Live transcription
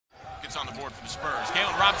gets on the board for the Spurs.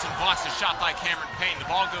 Galen Robinson blocks a shot by Cameron Payne.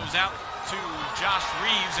 The ball goes out to Josh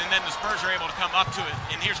Reeves, and then the Spurs are able to come up to it.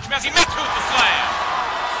 And here's Chimezi Metu with the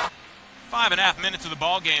slam. 5.5 minutes of the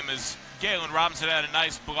ball game as Galen Robinson had a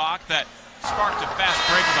nice block that sparked a fast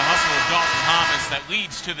break with the hustle of Dalton Thomas that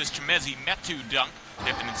leads to this Chimezi Metu dunk.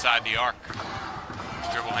 Pippen inside the arc.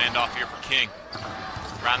 Dribble handoff here for King.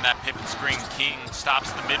 Around that Pippen screen, King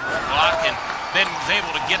stops the mid-range block and then is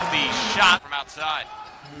able to get the shot from outside.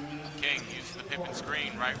 King uses the Pippen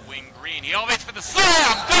screen, right wing Green. He elevates for the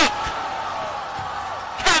slam dunk!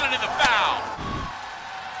 Counted in the foul.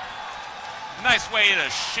 Nice way to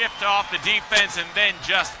shift off the defense and then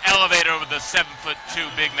just elevate over the 7'2"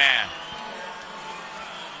 big man.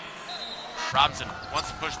 Robinson wants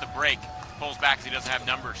to push the break. Pulls back as he doesn't have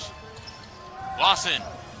numbers. Lawson.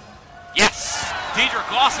 Yes!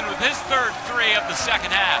 Dedrick Lawson with his third three of the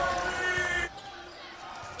second half.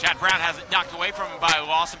 Chad Brown has it knocked away from him by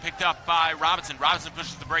Lawson, picked up by Robinson. Robinson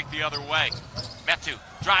pushes the break the other way. Metu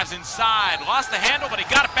drives inside, lost the handle, but he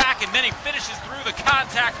got it back, and then he finishes through the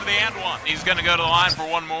contact for the and one. He's going to go to the line for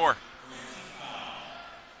one more.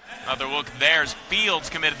 Another look there as Fields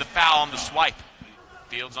committed the foul on the swipe.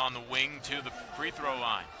 Fields on the wing to the free throw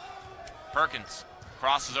line. Perkins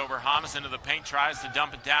crosses over Hamas into the paint, tries to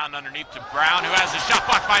dump it down underneath to Brown, who has a shot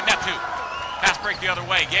blocked by Metu. Pass break the other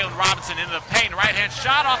way. Galen Robinson into the paint, right-hand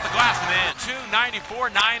shot off the glass and in.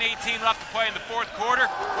 2:94, 9:18 left to play in the fourth quarter.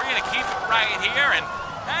 We're going to keep it right here, and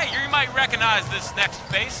hey, you might recognize this next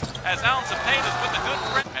face as Alan Cepeda's with a good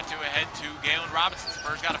print. Metu ahead to Galen Robinson.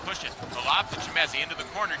 Spurs got to push it. The lob to Chimezi into the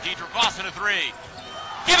corner. Dedrick Lawson a three.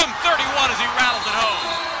 Give him 31 as he rattles it home.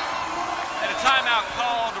 And a timeout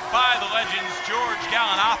called by the Legends, George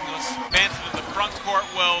Gallinopoulos. Fans of the front court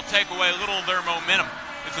will take away a little of their momentum.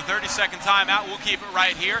 It's a 30-second timeout. We'll keep it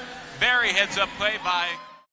right here. Very heads-up play by